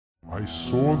I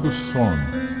saw the sun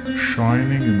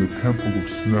shining in the temple of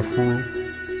Snefru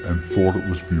and thought it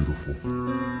was beautiful.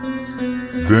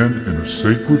 Then, in a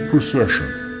sacred procession,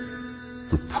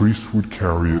 the priest would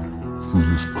carry it through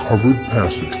this covered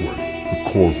passageway,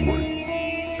 the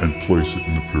causeway, and place it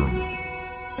in the pyramid.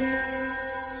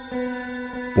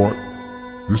 But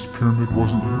this pyramid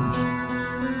wasn't used.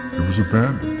 It was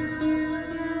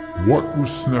abandoned. What was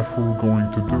Snefru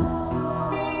going to do?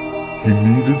 He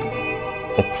needed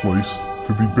a place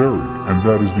to be buried, and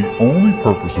that is the only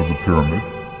purpose of the pyramid,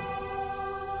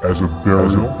 as a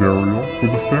burial for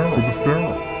the Pharaoh.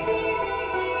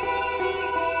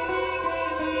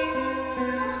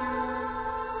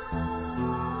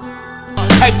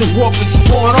 Type the warp and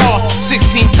spawn off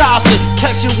 16,000,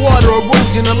 texture water,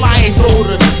 erosion, the lion's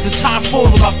odor. The time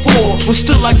folded by 4, but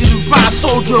still like the divine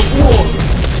soldier of war.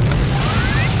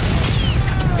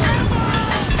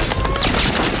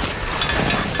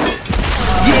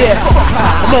 Yeah,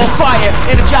 I'm on fire,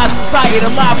 energized desire, the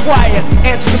live wire,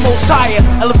 answer the most higher,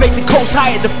 elevate the coast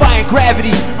higher, defying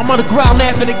gravity. I'm on the ground,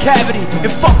 lamping the cavity, and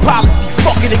fuck policy,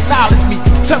 fucking acknowledge me.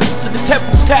 Temples in the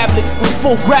temple's tablet, with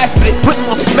full grasp of it, putting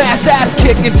on smash ass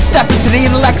kick, and step into the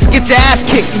intellects and get your ass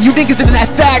kicked. And you niggas in that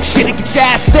fag shit and get your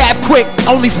ass stabbed quick.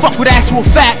 Only fuck with actual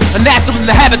fact, a natural in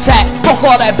the habitat. Fuck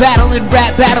all that battling,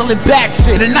 rap, battling back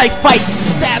shit. In a knife fight,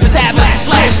 stab and dab,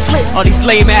 slash, slit. All these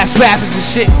lame ass rappers and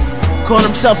shit. Call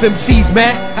themselves MCs,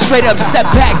 man. Straight up step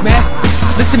back, man.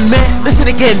 Listen, man. Listen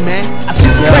again, man. That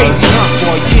shit's crazy, huh?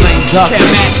 Boy, yeah. Can't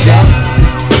match that.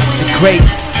 The great.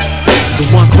 The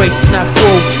one great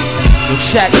Snefru. Yo,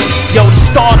 check. Yo, the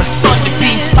star, the sun, the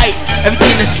beam, light.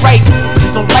 Everything that's right.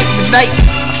 There's no light in the night.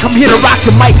 I come here to rock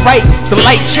the mic, right? The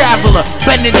light traveler.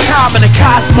 Bending time in the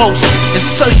cosmos. In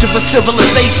search of a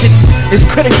civilization. Is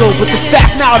critical, but the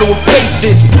fact now to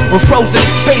efface it. We're frozen in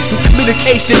space with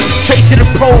communication, tracing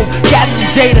and probe, gathering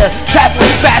data,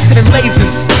 traveling faster than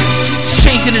lasers. It's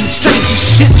changing in the strangest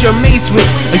shit you're amazed with.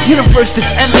 A universe that's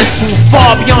endless and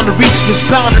far beyond the reach of its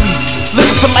boundaries.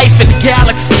 Looking for life in the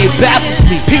galaxy, it baffles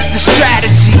me. Peep the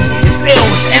strategy, it's ill,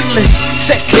 it's endless.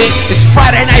 Sick kid, it's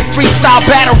Friday night freestyle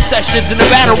battle sessions in the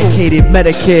battle room. Dedicated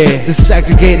Medicare, the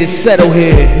segregated settle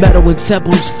here. Metal in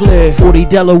temples flare, 40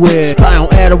 Delaware, spy on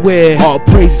Adaware. All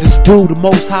praises due the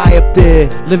most high up there.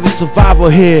 Living survival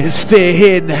here, it's fear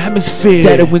here in the hemisphere.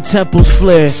 Dead when temples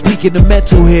flare, speaking the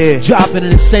mental here. Dropping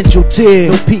an essential tear,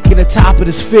 no peak in the top of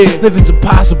the sphere. Living's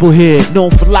impossible here,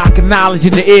 known for locking knowledge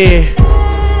in the air.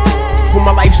 For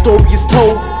my life story is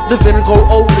told, living and grow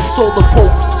old, the soul of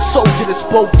hope. Soldier that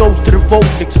spoke, those that devote,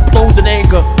 explode in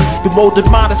anger. The molded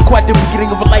mind is quite the beginning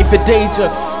of a life in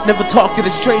danger. Never talked to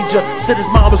the stranger, said his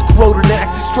mom was corroded and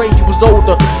acted strange, he was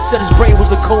older. Said his brain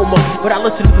was a coma, but I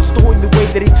listened to the story in the way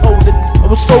that he told it. I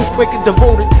was so quick and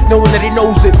devoted, knowing that he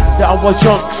knows it, that I was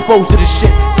young, exposed to this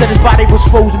shit. Said his body was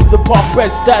frozen to the park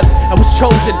bench death. I was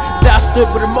chosen, now I stood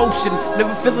with emotion,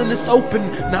 never feeling this open.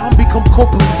 Now I'm become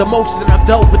coping with the emotion that I've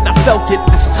dealt with, and I felt it.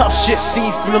 This tough shit seen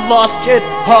from the lost kid.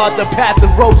 Hard the path of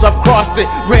roads I've crossed it.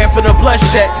 Ran from the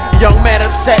bloodshed. A young man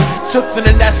upset. Took from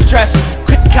the net stress.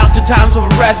 Couldn't count the times of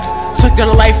rest. Took the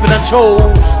life that I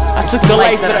chose. I took the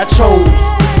life that I chose.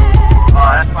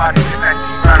 That's why I did that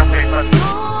right away, but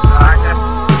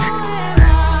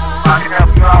I can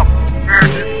help you out.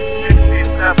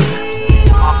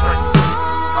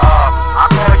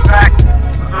 I'll call you back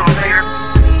a little later.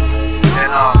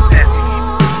 And I'll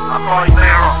call you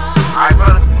later on. Alright,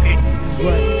 brother?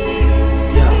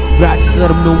 Yeah, I just let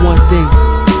them know one thing.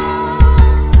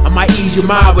 I might ease your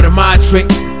mind with a mind trick.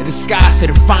 In the sky to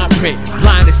the fine print.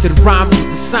 Blindness to the rhyme.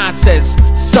 The sign says,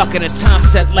 stuck in a time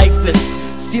set lifeless.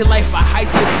 See life I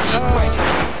heisted and cheap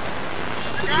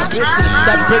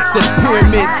step bricks to the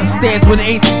pyramids. It stands when the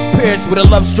ancients pierced with a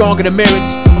love stronger than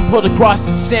marriage. I'm pulled across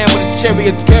the sand with a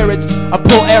chariot's carrots. I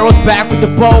pull arrows back with the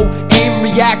bow. Aim,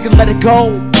 react, and let it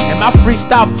go. And my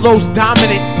freestyle flows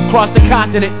dominant across the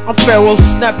continent. I'm Pharaoh,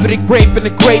 Snef for the great from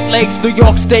the Great Lakes, New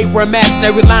York State, where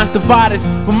imaginary lines divide us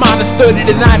from minus 30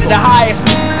 to 90 the highest.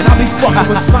 And I'll be fucking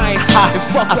with science. And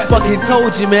fuck, I fucking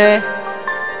told you, man.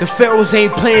 The Pharaohs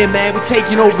ain't playing, man. We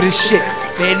taking over this shit.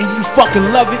 Man, and you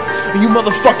fucking love it, and you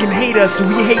motherfucking hate us, and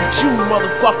we hate you,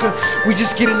 motherfucker. We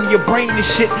just get into your brain and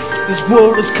shit. This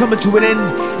world is coming to an end.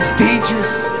 It's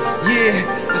dangerous. Yeah,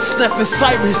 the Snef and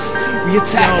Cyrus. We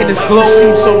attacking this globe.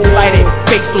 Seem so delighted.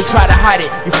 Fakes don't try to hide it.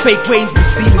 Your fake ways be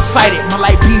seen and sighted. My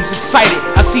light beams are sighted.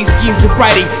 I see schemes of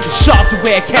writing. It's sharp the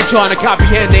way I catch on and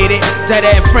comprehend it. Dead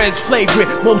end friends flagrant.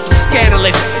 Most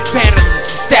scandalous. Vandalism.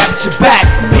 stab at your back.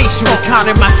 Patient with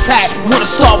counting my sack. Wanna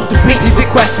start with the beat. These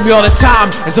question me all the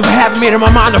time, as if I haven't made up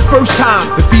my mind the first time.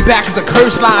 The feedback is a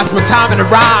curse line, spend time in a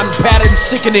rhyme. Pattern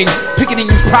sickening,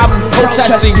 picketing these problems,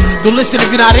 protesting. Don't listen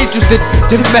if you're not interested.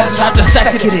 Different methods I've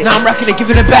dissected it. Now I'm reckoning,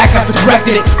 giving it back after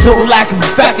correcting it. Total lack of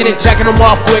perfecting it, jacking them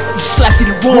off quick. You selected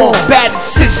it wrong, bad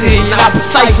decision. Not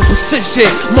precise and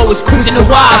precision. I'm always quick in the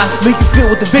wise. Make you feel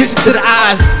with the vision to the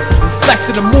eyes. Reflects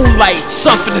in the moonlight,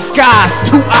 sun in the skies.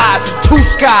 Two eyes and two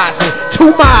skies and two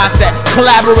minds that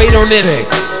collaborate on this.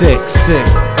 Sick.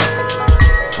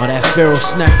 All that Pharaoh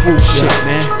Snefru shit,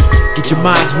 man. Get your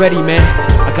minds ready, man.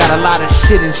 I got a lot of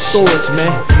shit in storage, man.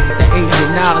 That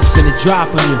ancient knowledge gonna drop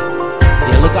on you.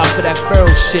 Yeah, look out for that Pharaoh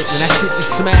shit, man. That shit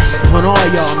just smashed on all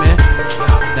y'all, man.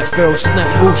 That Pharaoh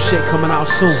Snefru shit coming out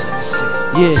soon.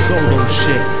 Yeah, solo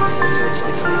shit.